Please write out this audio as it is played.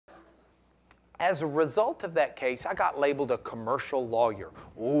as a result of that case, I got labeled a commercial lawyer.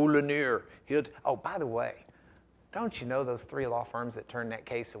 Oh, Lanier. Oh, by the way, don't you know those 3 law firms that turned that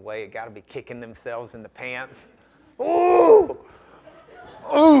case away have got to be kicking themselves in the pants? Ooh!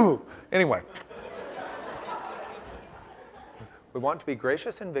 Ooh! Anyway. We want to be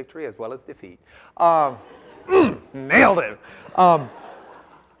gracious in victory as well as defeat. Nailed it.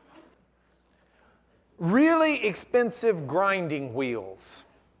 Really expensive grinding wheels.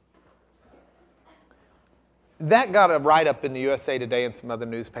 That got a write-up in the USA Today and some other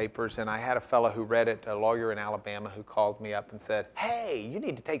newspapers, and I had a fellow who read it, a lawyer in Alabama, who called me up and said, hey, you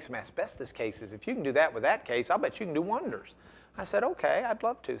need to take some asbestos cases. If you can do that with that case, I'll bet you can do wonders. I said, okay, I'd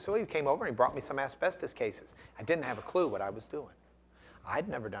love to. So he came over and he brought me some asbestos cases. I didn't have a clue what I was doing. I'd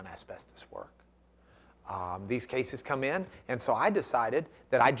never done asbestos work. These cases come in, and so I decided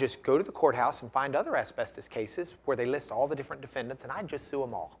that I'd just go to the courthouse and find other asbestos cases where they list all the different defendants, and I'd just sue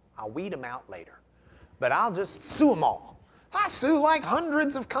them all. I'll weed them out later. But I'll just sue them all. I sue like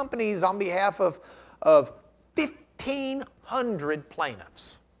hundreds of companies on behalf of 1,500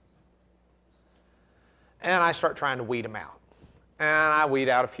 plaintiffs. And I start trying to weed them out. And I weed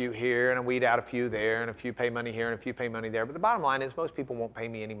out a few here, and I weed out a few there, and a few pay money here, and a few pay money there. But the bottom line is most people won't pay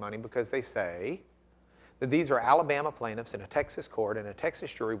me any money because they say that these are Alabama plaintiffs in a Texas court, and a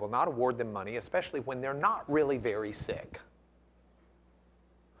Texas jury will not award them money, especially when they're not really very sick.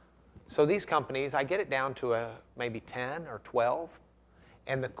 So these companies, I get it down to maybe 10 or 12,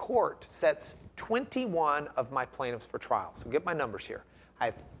 and the court sets 21 of my plaintiffs for trial. So get my numbers here. I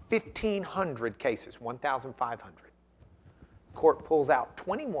have 1,500 cases, 1,500. Court pulls out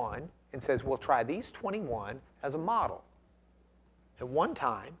 21 and says, we'll try these 21 as a model at one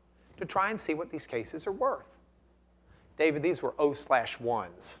time to try and see what these cases are worth. David, these were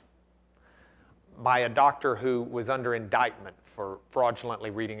O/1s by a doctor who was under indictment for fraudulently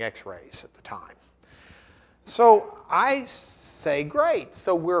reading x-rays at the time. So I say, great.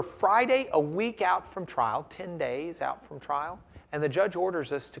 So we're Friday, a week out from trial, 10 days out from trial, and the judge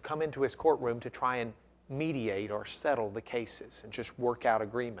orders us to come into his courtroom to try and mediate or settle the cases and just work out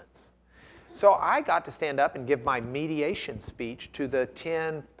agreements. So I got to stand up and give my mediation speech to the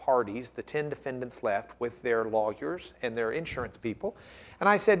 10 parties, the 10 defendants left with their lawyers and their insurance people. And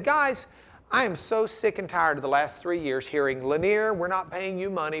I said, guys, I am so sick and tired of the last 3 years hearing, Lanier, we're not paying you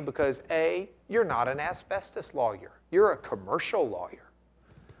money because A, you're not an asbestos lawyer. You're a commercial lawyer.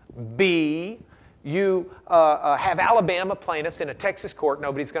 B, you have Alabama plaintiffs in a Texas court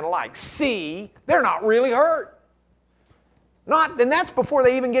nobody's going to like. C, they're not really hurt. And that's before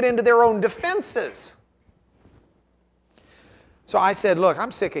they even get into their own defenses. So I said, look,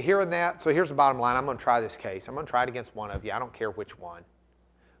 I'm sick of hearing that, so here's the bottom line. I'm going to try this case. I'm going to try it against one of you. I don't care which one.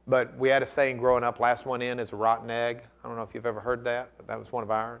 But we had a saying growing up, last one in is a rotten egg. I don't know if you've ever heard that, but that was one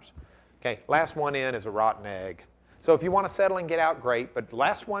of ours. Okay, last one in is a rotten egg. So if you want to settle and get out, great, but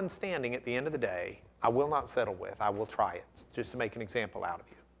last one standing at the end of the day, I will not settle with. I will try it, just to make an example out of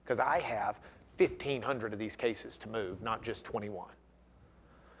you. Because I have 1,500 of these cases to move, not just 21.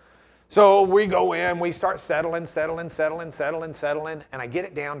 So we go in, we start settling, and I get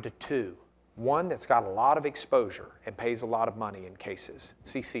it down to 2. One that's got a lot of exposure and pays a lot of money in cases,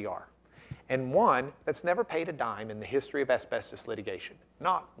 CCR. And one that's never paid a dime in the history of asbestos litigation.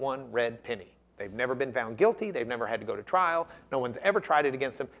 Not one red penny. They've never been found guilty. They've never had to go to trial. No one's ever tried it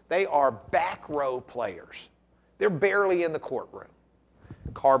against them. They are back row players. They're barely in the courtroom.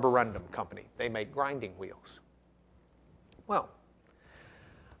 Carborundum Company. They make grinding wheels. Well,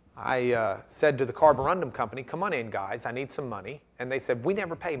 I said to the Carborundum Company, come on in, guys. I need some money. And they said, we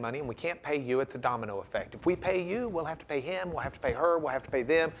never pay money, and we can't pay you. It's a domino effect. If we pay you, we'll have to pay him. We'll have to pay her. We'll have to pay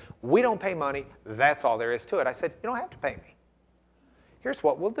them. We don't pay money. That's all there is to it. I said, you don't have to pay me. Here's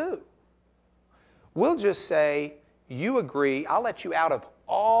what we'll do. We'll just say, you agree. I'll let you out of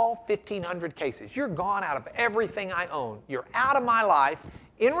all 1,500 cases. You're gone out of everything I own. You're out of my life.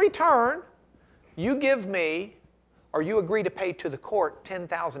 In return, you give me, or you agree to pay to the court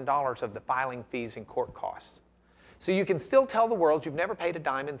 $10,000 of the filing fees and court costs. So you can still tell the world you've never paid a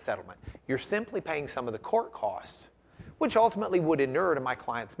dime in settlement. You're simply paying some of the court costs, which ultimately would inure to my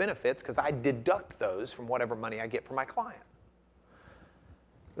client's benefits because I deduct those from whatever money I get from my client.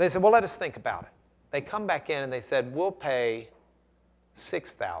 They said, well, let us think about it. They come back in and they said, we'll pay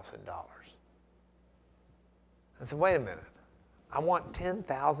 $6,000. I said, wait a minute. I want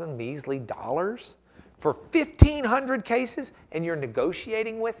 10,000 measly dollars for 1,500 cases, and you're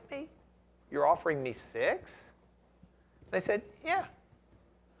negotiating with me? You're offering me 6? They said, yeah.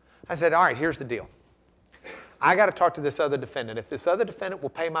 I said, all right, here's the deal. I got to talk to this other defendant. If this other defendant will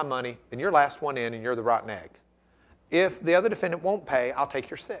pay my money, then you're last one in and you're the rotten egg. If the other defendant won't pay, I'll take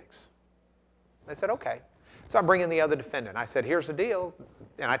your 6. They said, okay. So I bring in the other defendant. I said, here's the deal.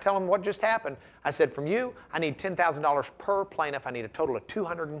 And I tell them what just happened. I said, from you, I need $10,000 per plaintiff. I need a total of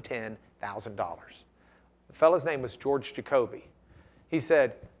 $210,000. The fellow's name was George Jacoby. He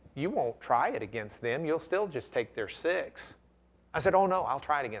said, you won't try it against them. You'll still just take their 6. I said, oh, no, I'll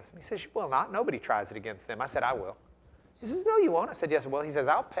try it against them. He says, you will not. Nobody tries it against them. I said, I will. He says, no, you won't. I said, yes, I will. He says,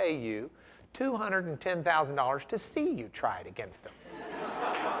 I'll pay you $210,000 to see you try it against them.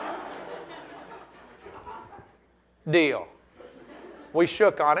 Deal. We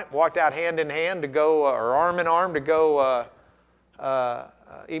shook on it, walked out hand in hand to go, or arm in arm to go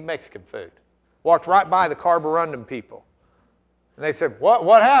eat Mexican food. Walked right by the carborundum people. And they said,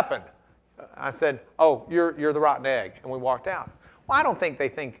 what happened? I said, oh, you're the rotten egg. And we walked out. Well, I don't think they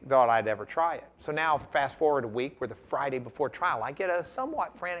thought I'd ever try it. So now, fast forward a week, we're the Friday before trial. I get a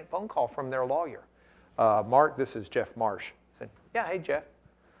somewhat frantic phone call from their lawyer. Mark, this is Jeff Marsh. I said, yeah, hey, Jeff.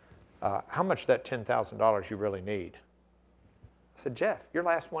 How much of that $10,000 you really need? I said, Jeff, you're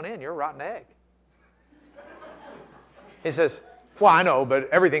last one in. You're a rotten egg. He says, well, I know, but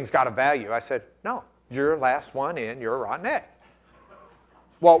everything's got a value. I said, no, you're last one in. You're a rotten egg.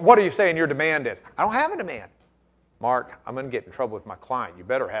 Well, what are you saying your demand is? I don't have a demand. Mark, I'm going to get in trouble with my client. You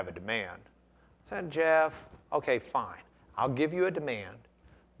better have a demand. I said, Jeff, okay, fine. I'll give you a demand,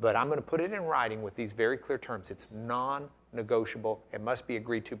 but I'm going to put it in writing with these very clear terms. It's non-negotiable. It must be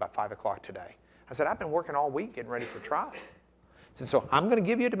agreed to by 5 o'clock today. I said, I've been working all week getting ready for trial. I said, so I'm going to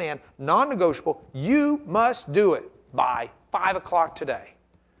give you a demand, non-negotiable. You must do it by 5 o'clock today.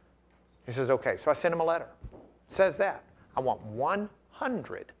 He says, okay. So I sent him a letter. It says that. I want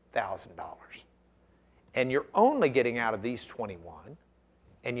 $100,000. And you're only getting out of these 21,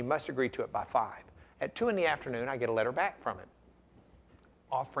 and you must agree to it by 5. At 2 in the afternoon, I get a letter back from him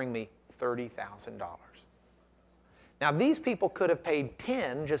offering me $30,000. Now, these people could have paid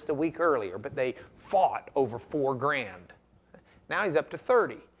 10 just a week earlier, but they fought over $4,000. Now he's up to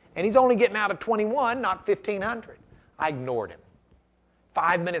 30, and he's only getting out of 21, not 1,500. I ignored him.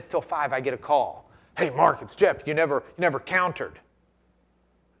 5 minutes till 5, I get a call. Hey, Mark, it's Jeff. You never countered.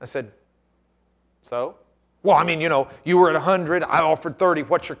 I said, so? Well, I mean, you know, you were at 100. I offered 30.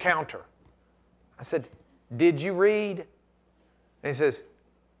 What's your counter? I said, did you read? And he says,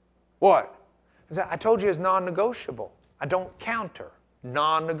 what? I said, I told you it's non-negotiable. I don't counter.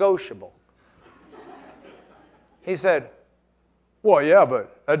 Non-negotiable. He said, well, yeah,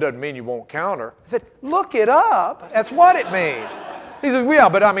 but that doesn't mean you won't counter. I said, look it up. That's what it means. He says, well, yeah,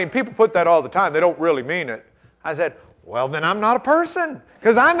 but I mean, people put that all the time. They don't really mean it. I said, well, then I'm not a person,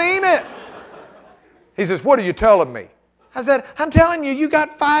 because I mean it. He says, what are you telling me? I said, I'm telling you, you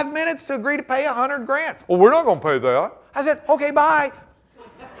got 5 minutes to agree to pay $100,000. Well, we're not going to pay that. I said, okay, bye.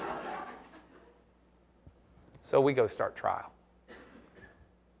 So we go start trial.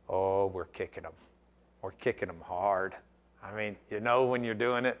 Oh, we're kicking them. We're kicking them hard. I mean, you know when you're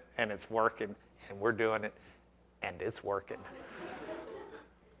doing it and it's working, and we're doing it and it's working.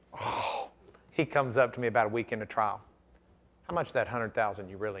 Oh, he comes up to me about a week into trial. How much of that $100,000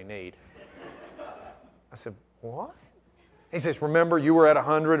 you really need? I said, what? He says, remember, you were at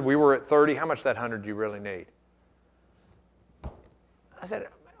 100, we were at 30. How much of that 100 do you really need? I said,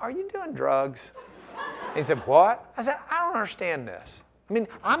 are you doing drugs? He said, what? I said, I don't understand this. I mean,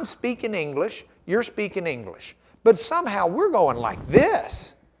 I'm speaking English, you're speaking English, but somehow we're going like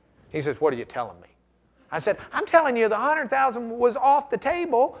this. He says, what are you telling me? I said, I'm telling you the $100,000 was off the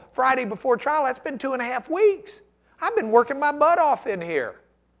table Friday before trial. That's been 2.5 weeks. I've been working my butt off in here.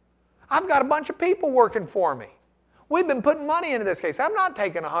 I've got a bunch of people working for me. We've been putting money into this case. I'm not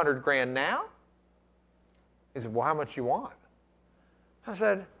taking $100,000 now. He said, well, how much you want? I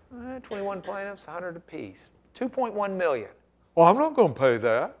said, 21 plaintiffs, 100 apiece, $2.1 million. Well, I'm not going to pay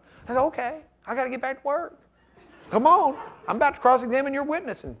that. I said, okay, I got to get back to work. Come on, I'm about to cross-examine your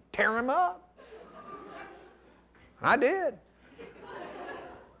witness and tear him up. I did.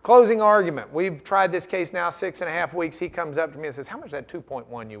 Closing argument. We've tried this case now 6.5 weeks. He comes up to me and says, how much of that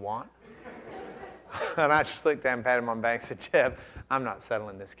 2.1 you want? And I just looked at him, patted him on the back and said, Jeff, I'm not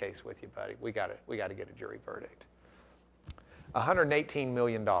settling this case with you, buddy. We got to get a jury verdict. $118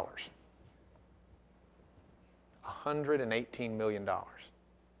 million. $118 million.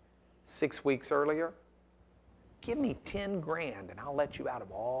 6 weeks earlier, give me $10,000 and I'll let you out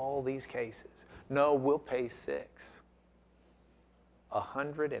of all these cases. No, we'll pay 6.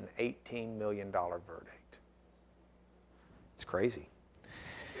 $118 million verdict. It's crazy.